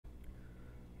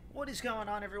What is going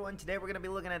on, everyone? Today we're going to be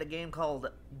looking at a game called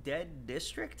Dead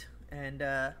District, and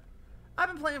I've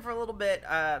been playing for a little bit.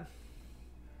 I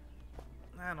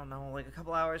don't know, like a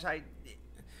couple hours.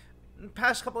 The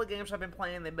past couple of games I've been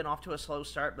playing, they've been off to a slow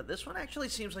start, but this one actually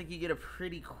seems like you get a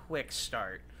pretty quick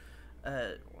start.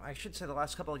 I should say the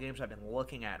last couple of games I've been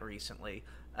looking at recently.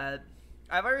 I've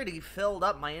already filled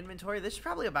up my inventory. This is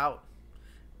probably about,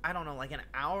 I don't know, like an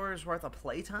hour's worth of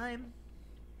playtime.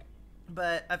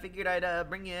 But I figured I'd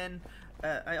bring you in.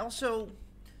 I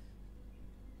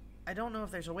don't know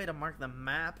if there's a way to mark the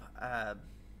map,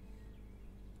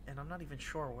 and I'm not even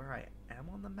sure where I am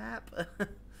on the map.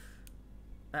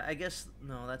 I guess,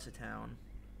 no, that's a town.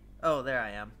 Oh, there I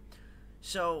am.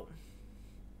 So,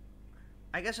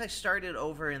 I guess I started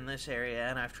over in this area,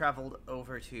 and I've traveled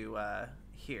over to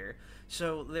here.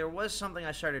 So, there was something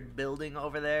I started building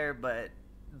over there, but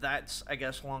that's, I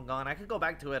guess, long gone. I could go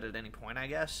back to it at any point, I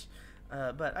guess.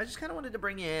 But I just kind of wanted to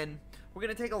bring you in. We're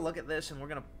going to take a look at this, and we're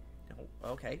going to...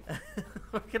 Oh, okay.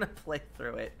 We're going to play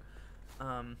through it.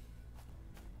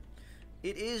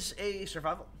 It is a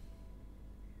survival...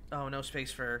 Oh, no space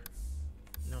for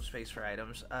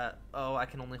items. Oh, I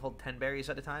can only hold 10 berries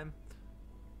at a time.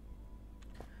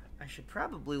 I should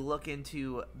probably look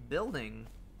into building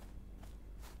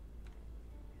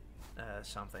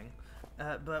something.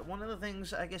 But one of the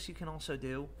things I guess you can also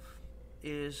do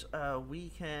is we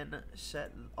can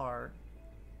set our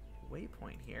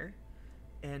waypoint here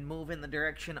and move in the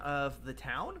direction of the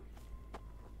town.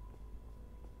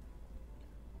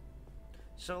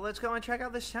 So let's go and check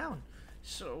out this town.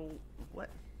 So what?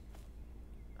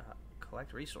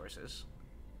 Collect resources.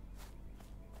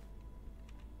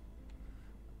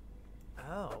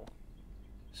 Oh.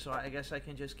 So I guess I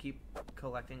can just keep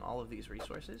collecting all of these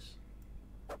resources.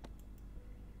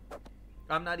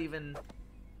 I'm not even...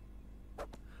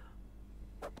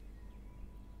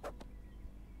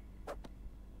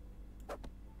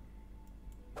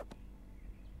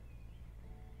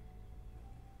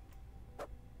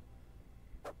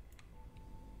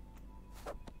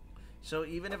 So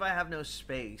even if I have no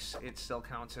space, it still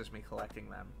counts as me collecting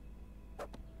them.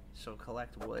 So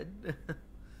collect wood.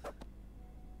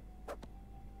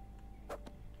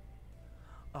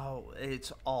 Oh,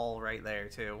 it's all right there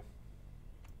too.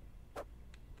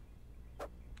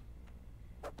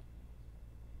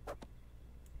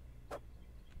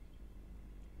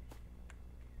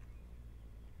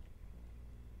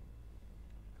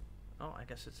 Oh, I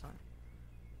guess it's not.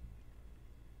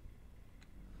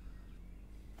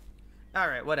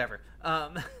 Alright, whatever.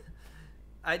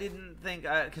 I didn't think...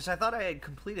 because I thought I had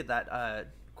completed that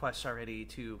quest already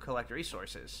to collect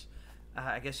resources.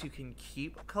 I guess you can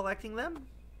keep collecting them?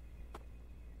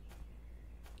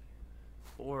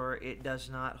 Or it does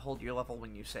not hold your level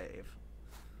when you save.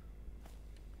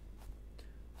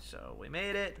 So, we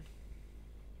made it.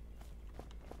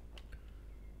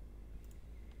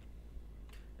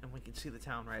 And we can see the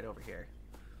town right over here.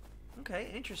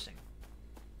 Okay, interesting.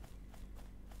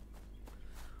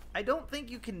 I don't think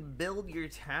you can build your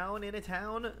town in a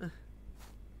town.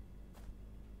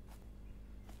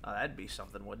 Oh, that'd be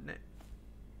something, wouldn't it?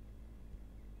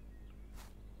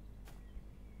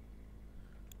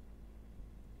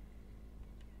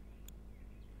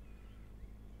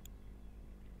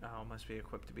 Oh, must be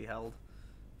equipped to be held.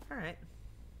 Alright.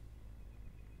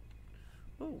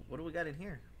 Ooh, what do we got in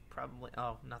here? Probably...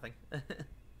 Oh, nothing.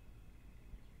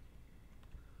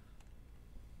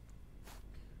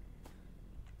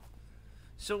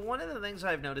 So one of the things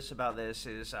I've noticed about this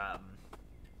is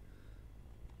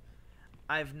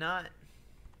I've not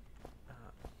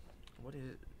what is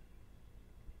it?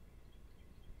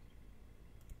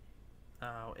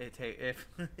 Oh,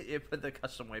 it put the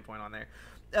custom waypoint on there.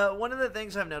 One of the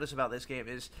things I've noticed about this game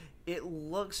is it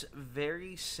looks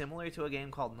very similar to a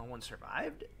game called No One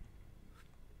Survived,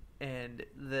 and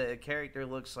the character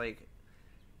looks like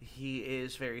he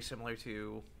is very similar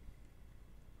to...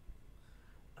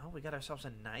 Oh, we got ourselves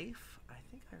a knife? I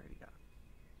think I already got...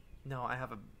 No, I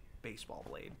have a baseball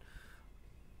blade.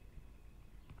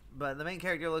 But the main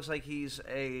character looks like he's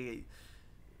a...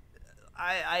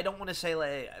 I don't want to say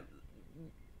like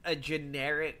a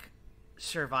generic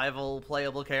survival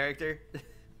playable character.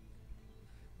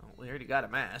 Oh, we already got a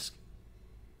mask.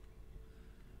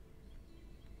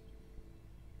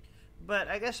 But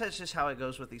I guess that's just how it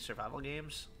goes with these survival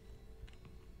games.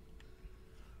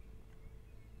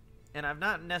 And I've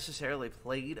not necessarily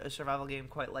played a survival game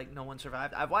quite like No One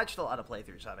Survived. I've watched a lot of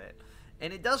playthroughs of it,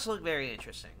 and it does look very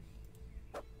interesting.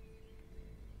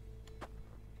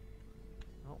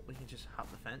 Oh, we can just hop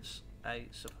the fence, I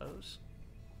suppose.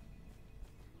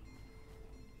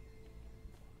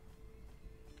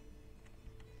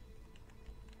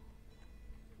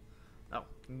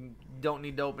 You don't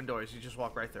need to open doors. You just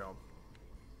walk right through them.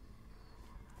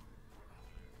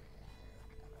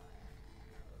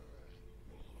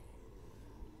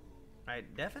 I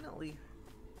definitely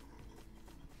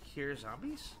hear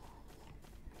zombies.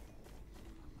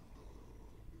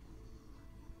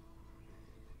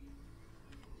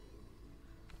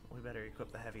 We better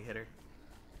equip the heavy hitter.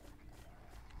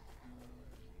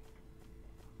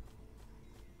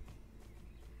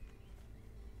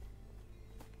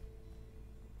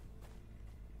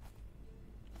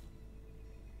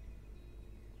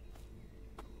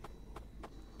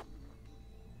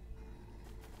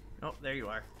 Oh, there you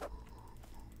are.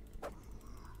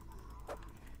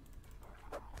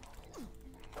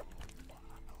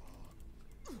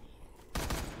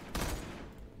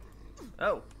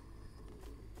 Oh.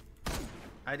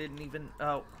 I didn't even...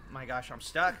 Oh, my gosh, I'm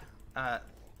stuck.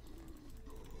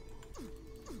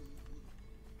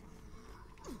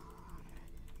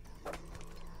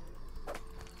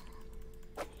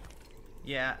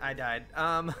 Yeah, I died.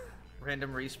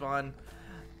 Random respawn.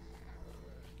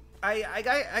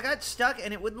 I got stuck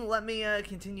and it wouldn't let me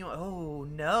continue. Oh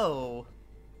no.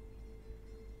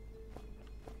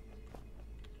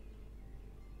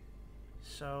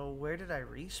 So where did I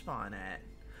respawn at?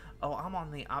 Oh, I'm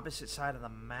on the opposite side of the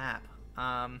map.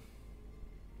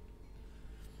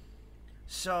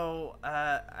 So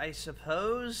I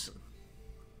suppose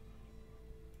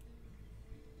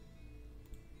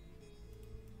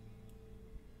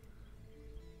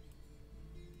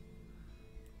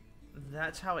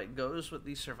that's how it goes with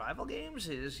these survival games,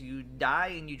 is you die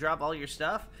and you drop all your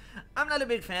stuff. I'm not a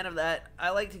big fan of that.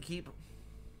 I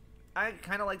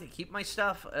kind of like to keep my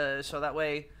stuff, so that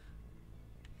way...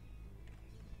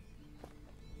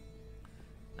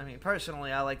 I mean,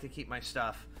 personally, I like to keep my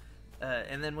stuff.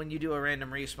 And then when you do a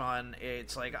random respawn,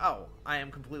 it's like, oh, I am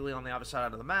completely on the opposite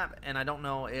side of the map, and I don't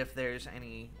know if there's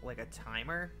any, like, a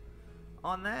timer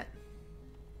on that.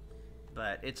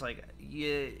 But it's like,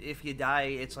 if you die,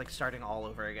 it's like starting all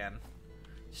over again.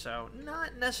 So,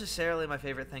 not necessarily my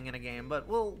favorite thing in a game, but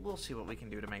we'll see what we can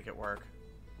do to make it work.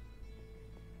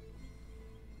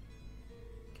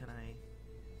 Can I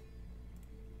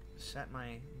set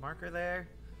my marker there?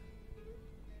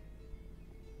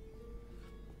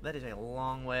 That is a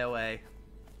long way away.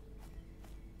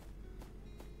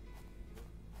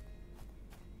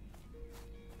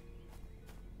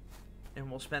 And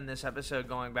we'll spend this episode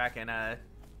going back and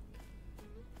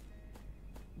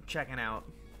checking out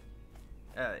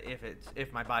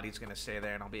if my body's gonna stay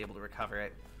there and I'll be able to recover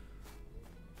it.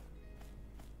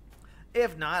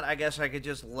 If not, I guess I could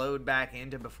just load back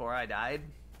into before I died.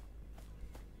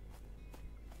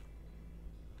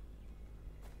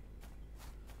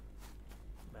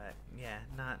 But yeah,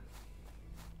 not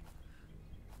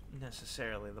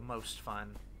necessarily the most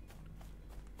fun.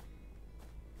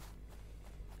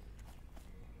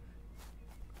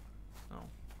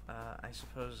 I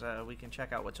suppose we can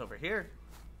check out what's over here.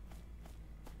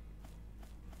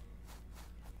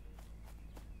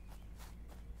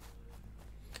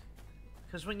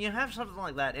 Because when you have something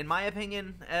like that, in my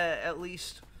opinion, at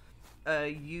least,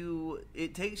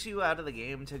 it takes you out of the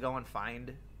game to go and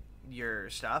find your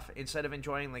stuff. Instead of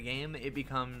enjoying the game, it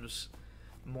becomes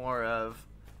more of,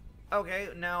 okay,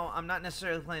 now I'm not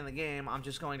necessarily playing the game, I'm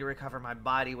just going to recover my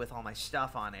body with all my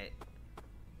stuff on it.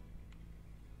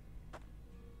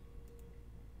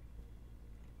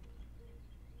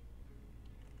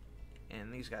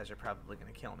 And these guys are probably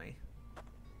going to kill me.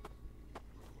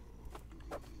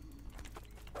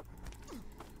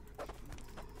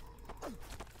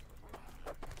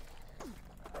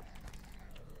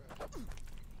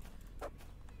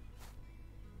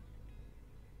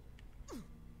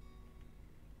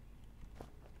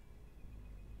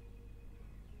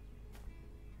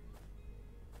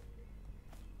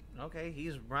 Okay,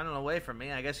 he's running away from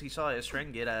me. I guess he saw his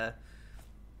string get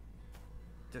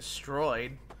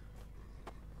destroyed.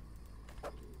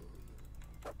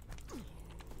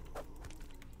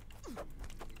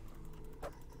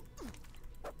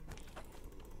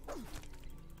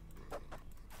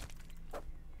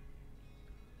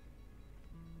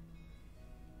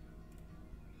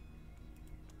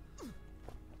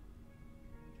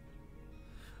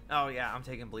 Oh yeah, I'm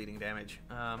taking bleeding damage.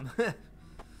 I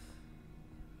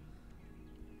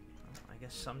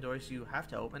guess some doors you have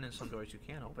to open and some doors you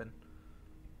can't open.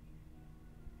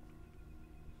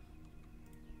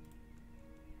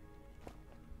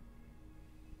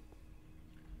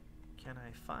 Can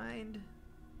I find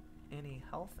any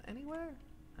health anywhere?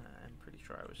 I'm pretty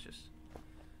sure I was just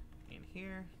in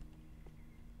here.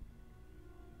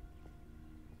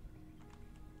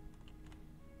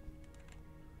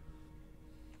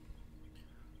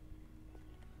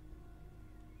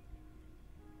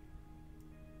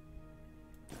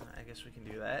 guess we can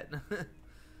do that.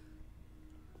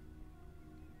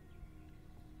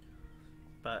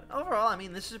 But overall, I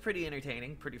mean, this is pretty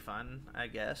entertaining, pretty fun, I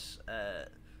guess.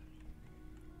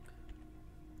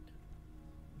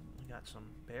 We got some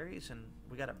berries, and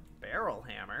we got a barrel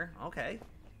hammer. Okay.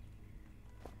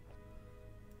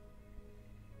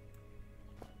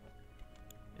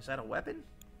 Is that a weapon?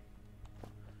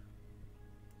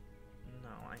 No,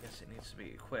 I guess it needs to be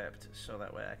equipped, so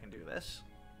that way I can do this.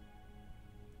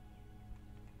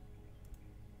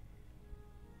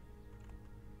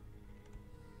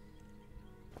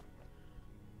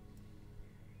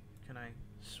 Can I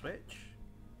switch?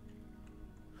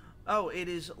 Oh, it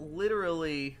is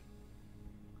literally...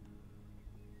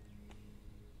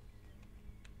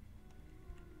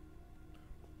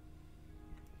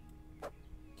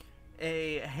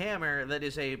 a hammer that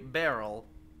is a barrel.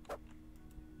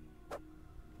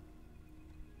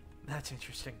 That's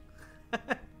interesting.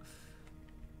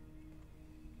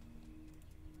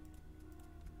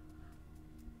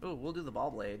 Ooh, we'll do the ball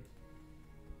blade.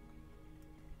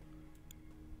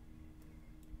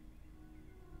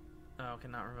 Oh,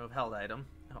 cannot remove held item.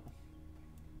 Oh.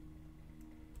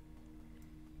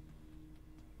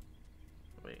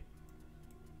 Wait.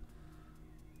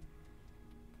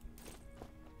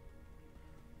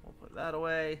 We'll put that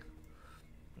away.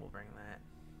 We'll bring that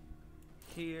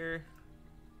here.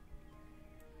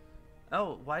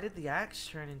 Oh, why did the axe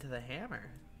turn into the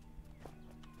hammer?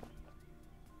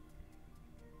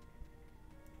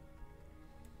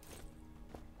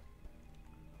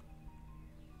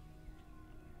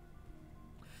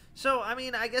 So, I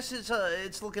mean, I guess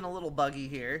it's looking a little buggy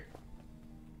here.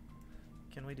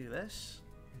 Can we do this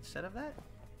instead of that?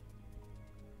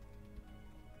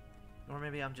 Or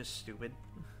maybe I'm just stupid.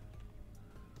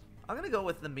 I'm gonna go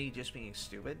with the me just being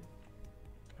stupid.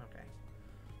 Okay.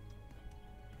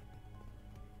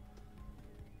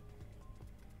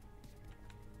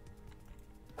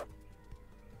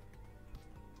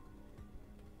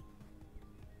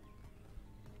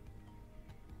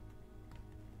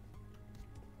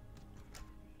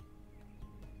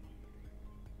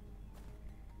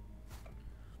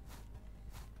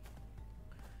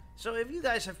 So if you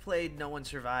guys have played No One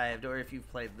Survived, or if you've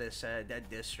played this Dead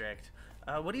District,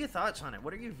 what are your thoughts on it?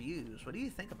 What are your views? What do you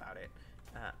think about it?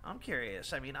 I'm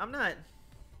curious. I mean, I'm not...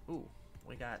 Ooh,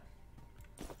 we got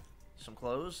some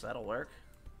clothes. That'll work.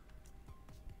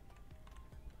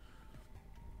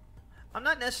 I'm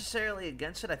not necessarily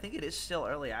against it. I think it is still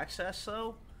early access,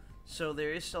 though. So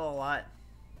there is still a lot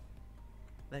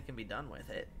that can be done with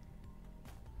it.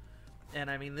 And,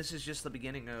 I mean, this is just the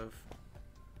beginning of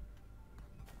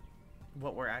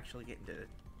what we're actually getting to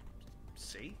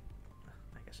see.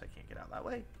 I guess I can't get out that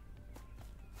way.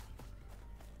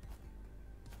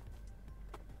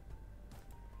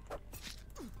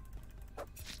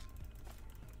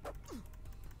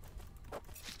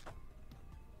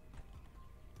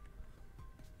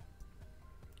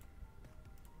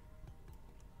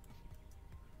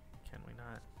 Can we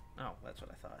not? Oh, that's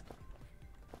what I thought.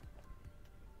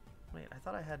 Wait, I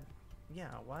thought I had... Yeah,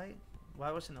 why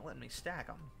wasn't it letting me stack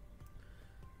them?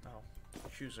 Oh,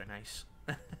 shoes are nice.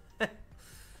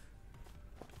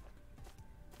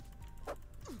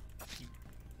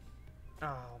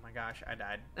 Oh my gosh, I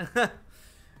died.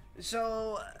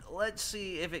 So, let's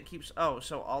see if it keeps... Oh,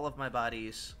 so all of my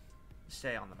bodies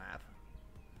stay on the map.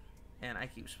 And I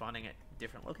keep spawning at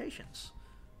different locations.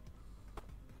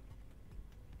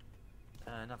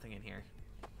 Nothing in here.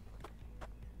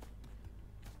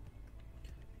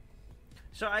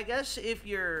 So I guess if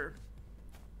you're...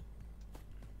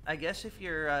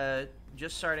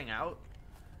 just starting out,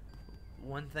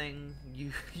 one thing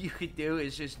you could do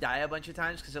is just die a bunch of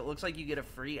times, because it looks like you get a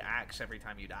free axe every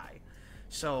time you die.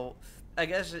 So I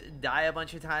guess die a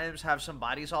bunch of times, have some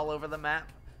bodies all over the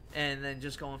map, and then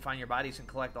just go and find your bodies and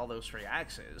collect all those free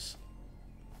axes.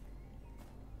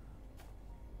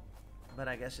 But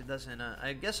I guess it doesn't,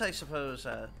 I suppose,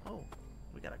 oh,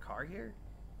 we got a car here?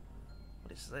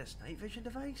 What is this, night vision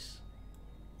device?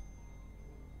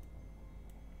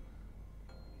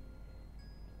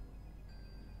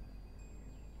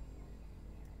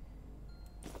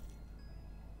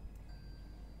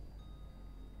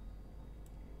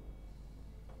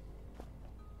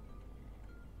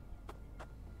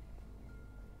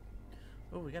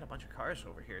 Oh, we got a bunch of cars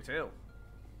over here, too.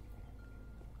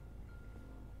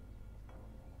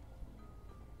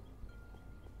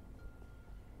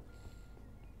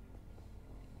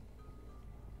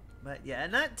 But, yeah,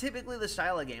 not typically the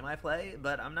style of game I play,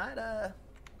 but I'm not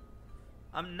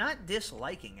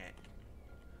disliking it.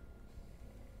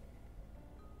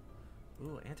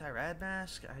 Ooh, anti-rad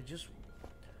mask?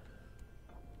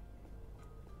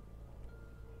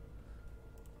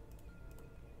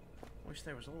 Wish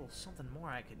there was a little something more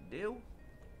I could do.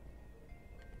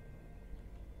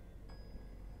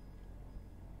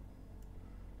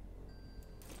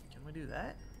 Can we do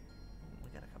that?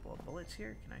 We got a couple of bullets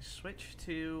here. Can I switch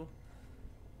to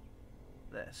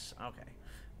this? Okay.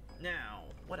 Now,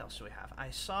 what else do we have? I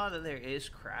saw that there is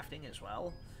crafting as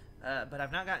well, but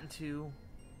I've not gotten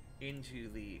into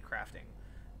the crafting.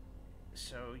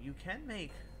 So you can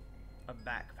make a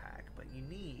backpack, but you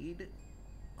need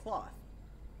cloth.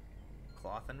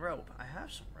 Cloth and rope. I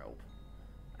have some rope.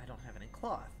 I don't have any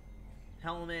cloth.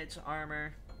 Helmets,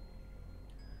 armor,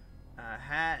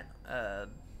 hat.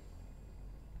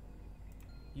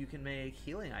 You can make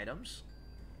healing items.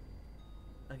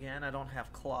 Again, I don't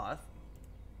have cloth.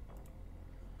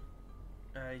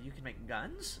 You can make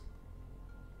guns.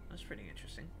 That's pretty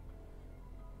interesting.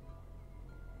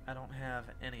 I don't have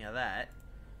any of that.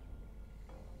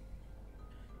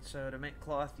 So to make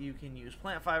cloth, you can use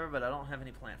plant fiber, but I don't have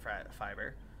any plant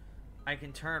fiber. I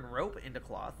can turn rope into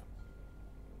cloth.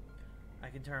 I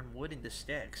can turn wood into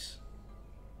sticks.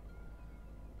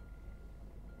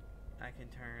 I can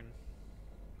turn...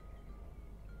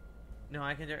 No,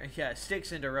 I can turn... Yeah,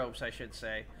 sticks into ropes, I should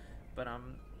say. But,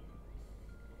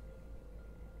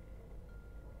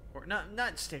 or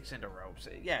not sticks into ropes.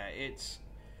 Yeah, it's...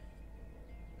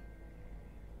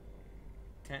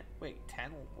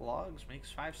 10 logs makes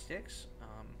 5 sticks?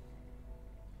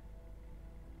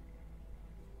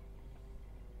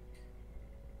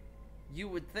 You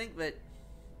would think that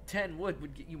 10 wood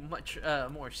would get you much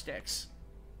more sticks.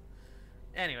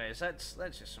 Anyways, that's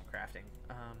just some crafting.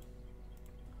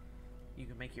 You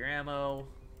can make your ammo,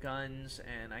 guns,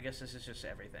 and I guess this is just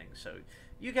everything. So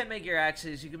you can make your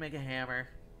axes, you can make a hammer.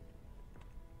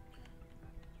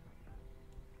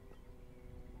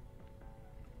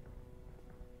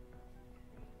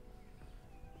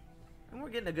 And we're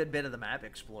getting a good bit of the map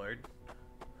explored.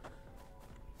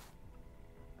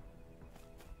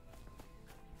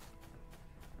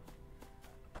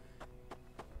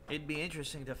 It'd be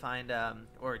interesting to find,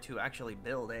 or to actually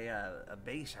build a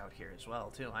base out here as well,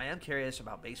 too. I am curious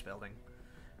about base building.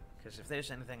 Because if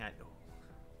there's anything I... Oh,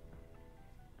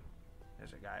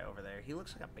 there's a guy over there. He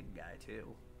looks like a big guy,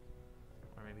 too.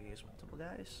 Or maybe he has multiple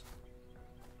guys.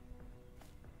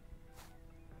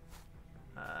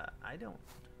 I don't...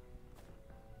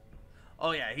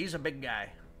 Oh yeah, he's a big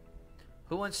guy.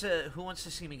 Who wants to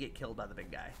see me get killed by the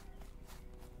big guy?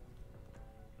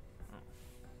 Oh.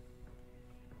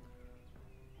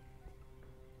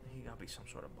 He gotta be some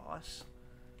sort of boss.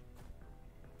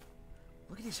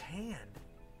 Look at his hand.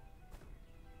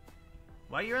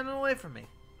 Why are you running away from me?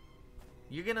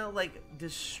 You're gonna like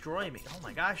destroy me. Oh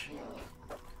my gosh.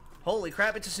 Holy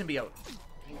crap, it's a symbiote.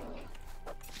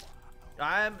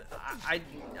 I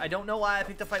don't know why I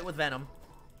picked a fight with Venom.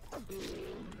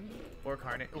 Or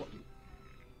Carnage.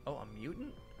 Oh, a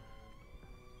mutant?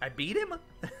 I beat him?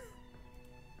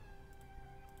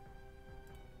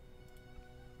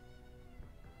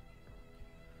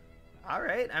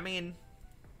 Alright, I mean...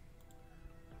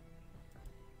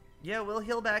 Yeah, we'll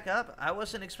heal back up. I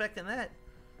wasn't expecting that.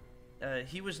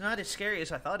 He was not as scary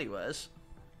as I thought he was.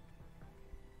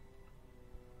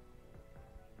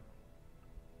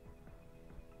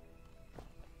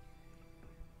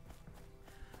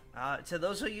 To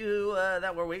those of you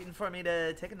that were waiting for me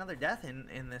to take another death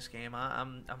in this game,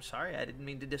 I'm sorry. I didn't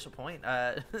mean to disappoint.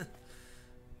 I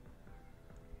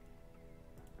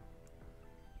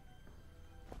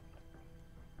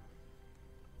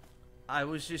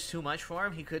was just too much for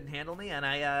him. He couldn't handle me, and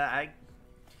I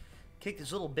kicked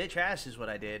his little bitch ass is what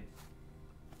I did.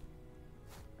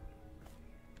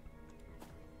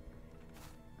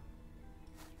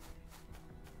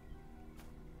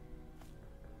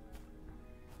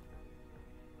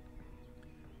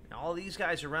 All these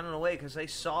guys are running away because they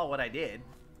saw what I did.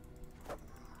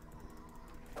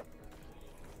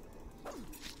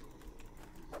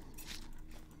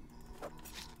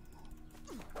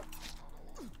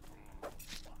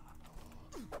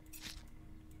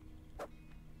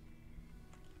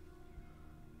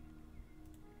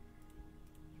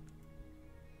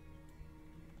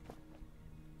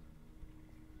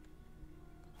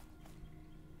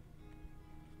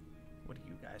 What do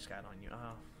you guys got on you?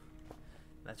 Oh.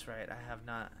 That's right,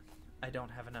 I don't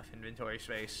have enough inventory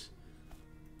space.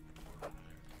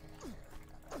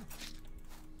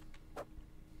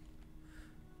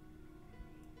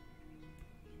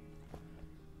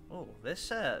 Oh, this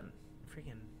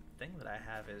freaking thing that I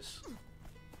have is...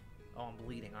 Oh, I'm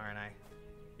bleeding, aren't I?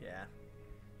 Yeah.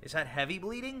 Is that heavy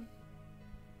bleeding?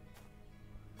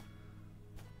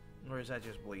 Or is that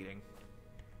just bleeding?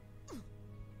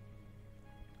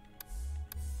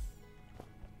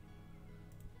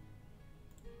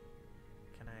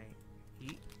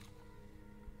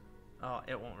 Oh,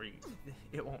 it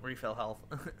won't refill health.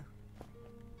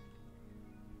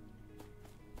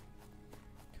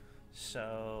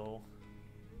 So,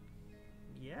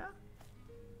 yeah.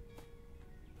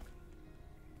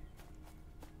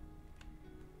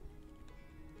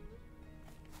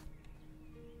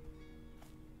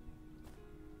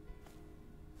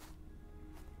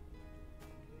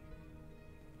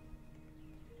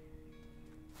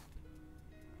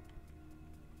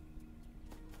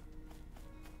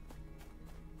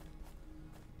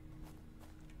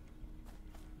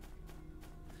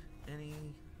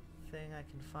 Anything I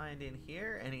can find in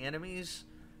here? Any enemies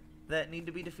that need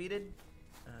to be defeated?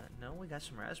 No, we got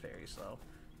some raspberries though.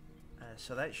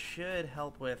 So that should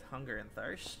help with hunger and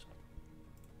thirst.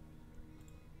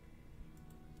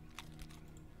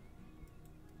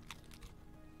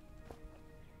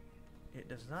 It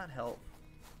does not help,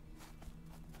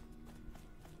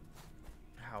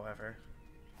 however,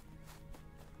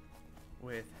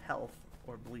 with health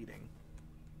or bleeding.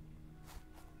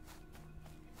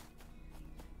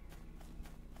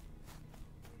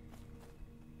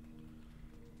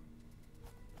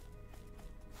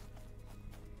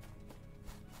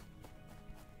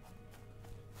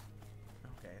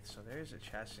 Okay, so there's a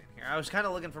chest in here. I was kind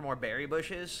of looking for more berry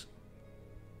bushes.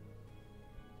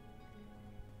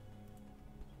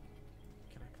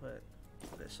 Can I put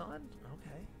this on?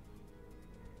 Okay.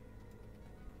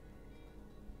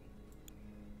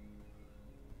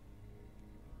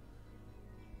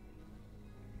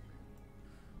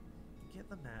 Get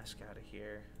the mask out of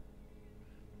here.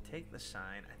 Take the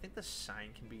sign. I think the sign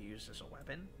can be used as a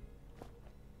weapon.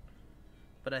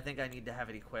 But I think I need to have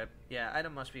it equipped. Yeah,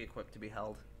 item must be equipped to be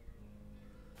held.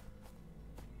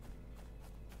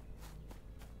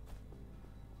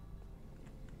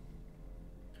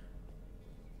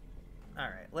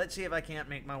 Alright, let's see if I can't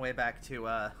make my way back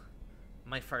to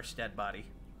my first dead body.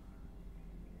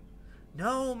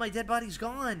 No, my dead body's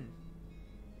gone!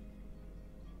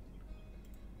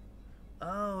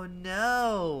 Oh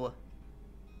no!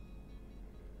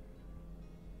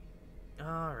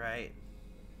 Alright.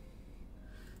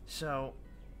 So,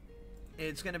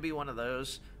 it's going to be one of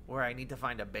those where I need to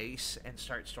find a base and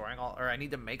start storing all... Or I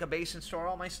need to make a base and store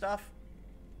all my stuff.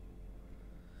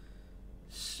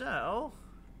 So,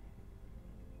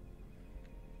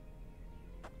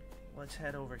 let's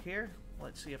head over here.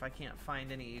 Let's see if I can't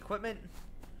find any equipment.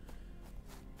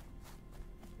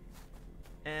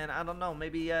 And I don't know,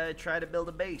 maybe try to build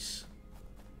a base.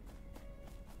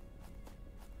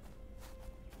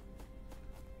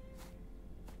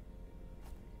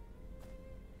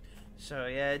 So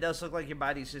yeah, it does look like your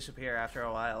bodies disappear after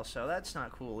a while, so that's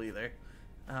not cool either.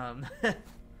 I'm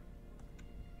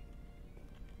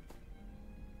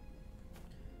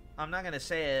not gonna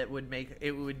say it would make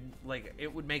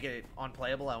it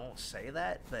unplayable. I won't say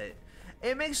that, but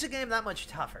it makes the game that much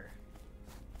tougher.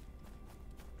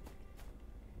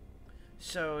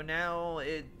 So now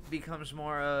it becomes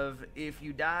more of, if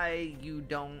you die, you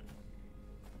don't...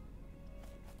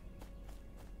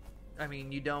 I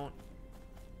mean, you don't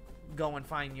go and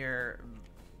find your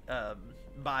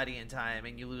body in time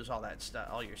and you lose all that stuff,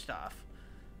 all your stuff.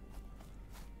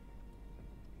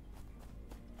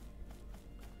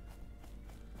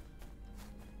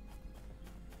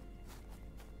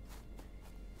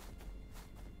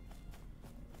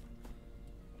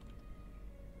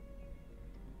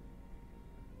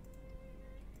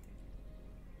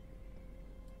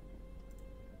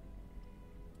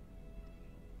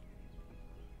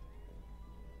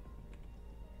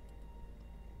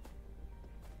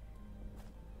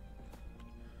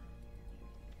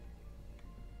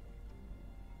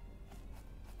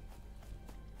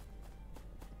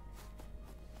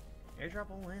 Airdrop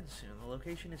will land soon. The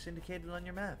location is indicated on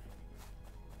your map.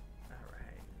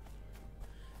 Alright.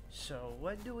 So,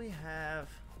 what do we have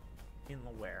in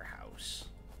the warehouse?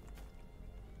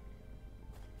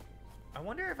 I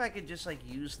wonder if I could just, like,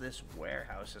 use this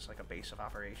warehouse as, like, a base of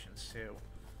operations, too.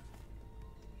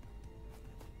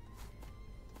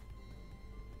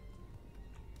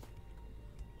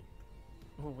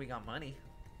 Ooh, we got money.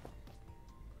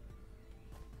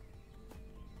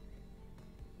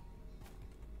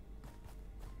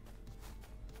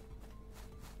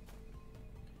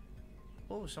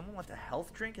 Oh, someone left a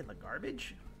health drink in the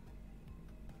garbage?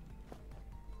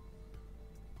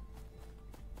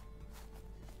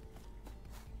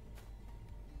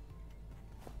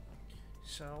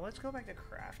 So let's go back to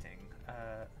crafting.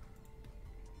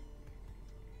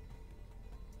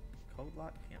 Code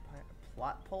lock, campfire,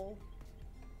 plot pole.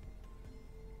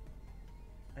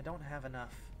 I don't have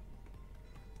enough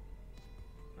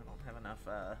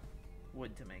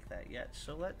wood to make that yet.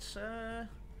 So let's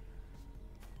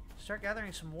Start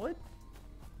gathering some wood.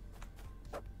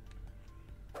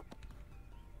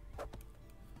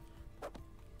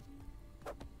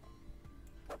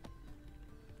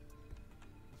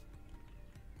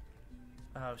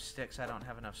 Oh, sticks I don't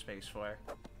have enough space for.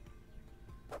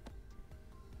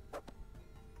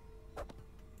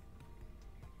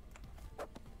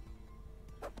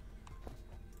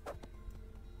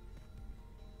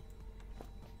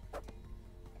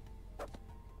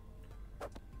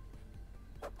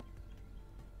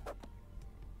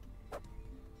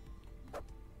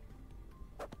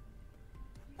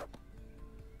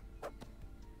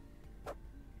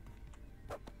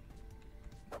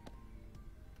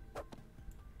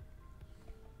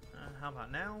 How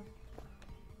about now?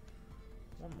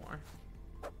 One more.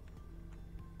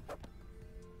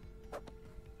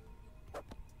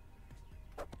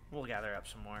 We'll gather up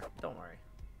some more. Don't worry.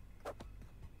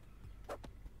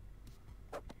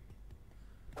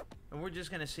 And we're just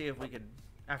going to see if we could,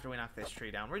 after we knock this tree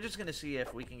down, we're just going to see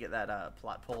if we can get that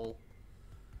plot pole.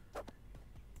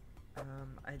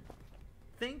 I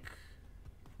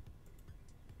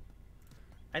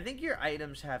think your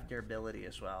items have durability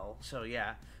as well. So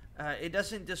yeah. It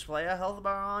doesn't display a health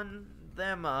bar on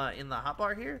them in the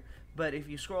hotbar here, but if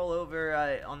you scroll over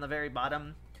on the very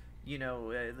bottom, you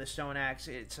know, the stone axe,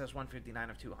 it says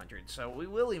 159 of 200. So we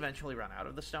will eventually run out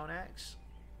of the stone axe.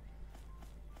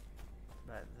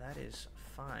 But that is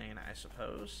fine, I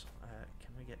suppose.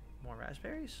 Can we get more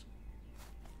raspberries?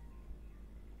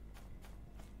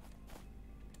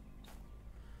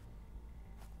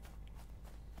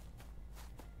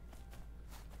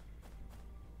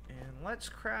 And let's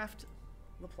craft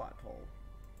the plot pole.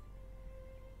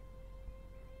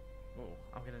 Oh,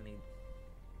 I'm gonna need...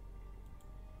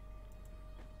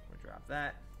 We'll drop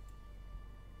that.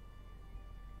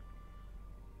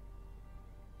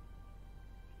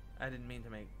 I didn't mean to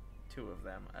make two of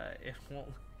them. It won't...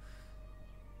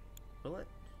 Will it?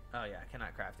 Oh yeah, I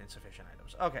cannot craft insufficient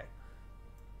items. Okay.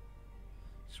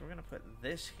 So we're gonna put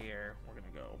this here. We're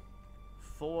gonna go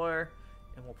 4,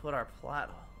 and we'll put our plot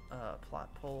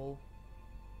pole.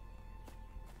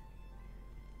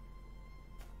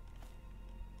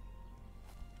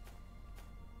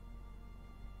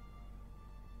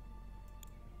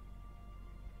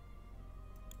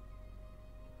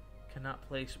 Cannot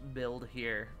place build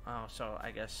here. Oh, so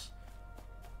I guess...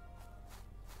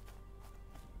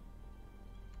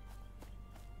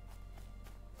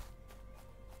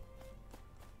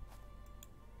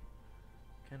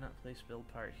 Cannot place build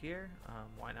part here.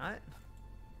 Why not?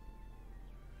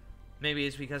 Maybe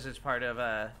it's because it's part of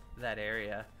that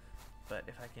area. But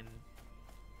if I can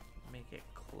make it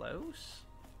close...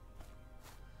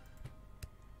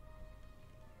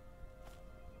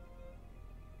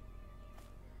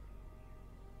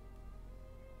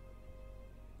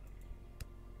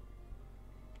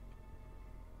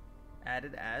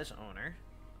 Added as owner.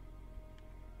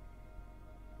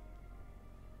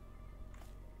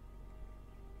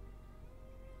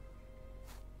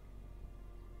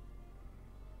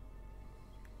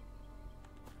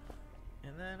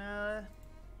 And then,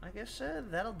 I guess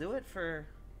that'll do it for...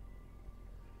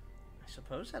 I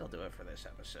suppose that'll do it for this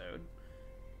episode.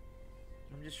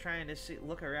 I'm just trying to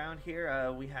look around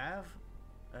here. We have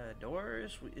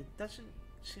doors. It doesn't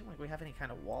seem like we have any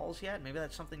kind of walls yet. Maybe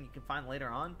that's something you can find later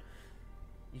on.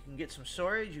 You can get some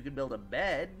storage. You can build a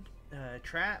bed,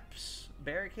 traps,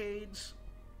 barricades,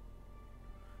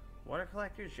 water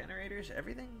collectors, generators,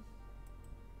 everything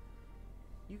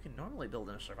you can normally build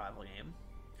in a survival game.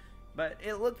 But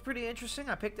it looked pretty interesting.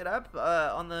 I picked it up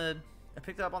on the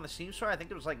Steam store. I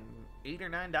think it was like $8 or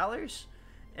 $9,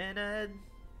 and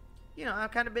you know,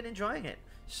 I've kind of been enjoying it.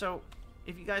 So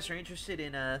if you guys are interested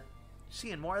in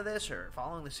seeing more of this or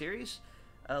following the series,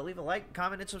 leave a like,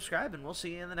 comment, and subscribe, and we'll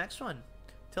see you in the next one.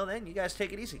 Till then, you guys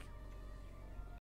take it easy.